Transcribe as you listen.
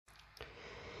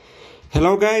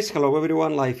Hello guys, hello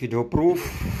everyone, live video proof,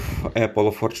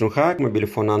 Apple fortune hack, mobile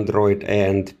phone, Android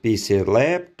and PC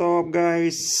laptop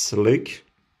guys, look,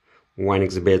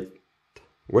 1xbet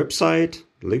website,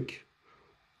 look,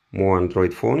 more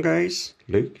Android phone guys,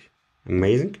 look,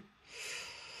 amazing,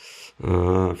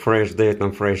 fresh date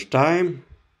and fresh time,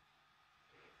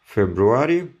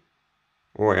 February,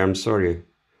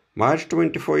 March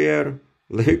 24 year,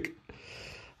 look.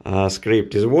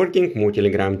 Script is working, my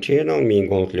Telegram channel, me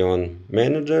Leon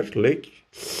manager, look,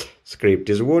 script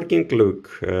is working,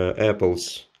 look,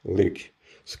 Apple's, look,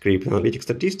 script analytic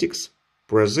statistics,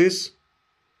 press this,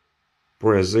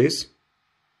 press this,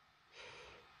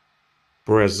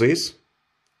 press this,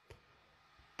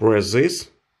 press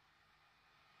this,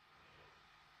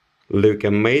 look,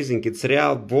 amazing, it's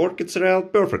real work, it's real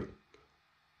perfect,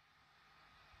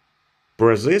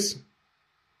 press this.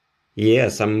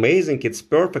 Yes, amazing, it's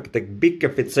perfect, a big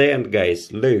coefficient, guys,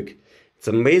 look, it's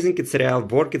amazing, it's real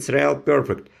work, it's real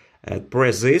perfect,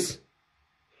 press this,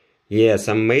 yes,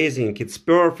 amazing, it's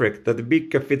perfect, that big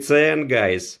coefficient,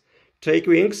 guys, take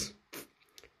wings,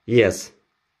 yes,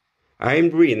 I'm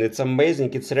doing, it's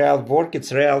amazing, it's real work,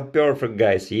 it's real perfect,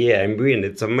 guys, yeah, I'm doing,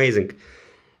 it's amazing,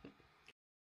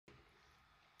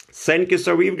 thank you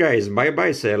so much, guys, bye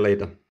bye, see you later.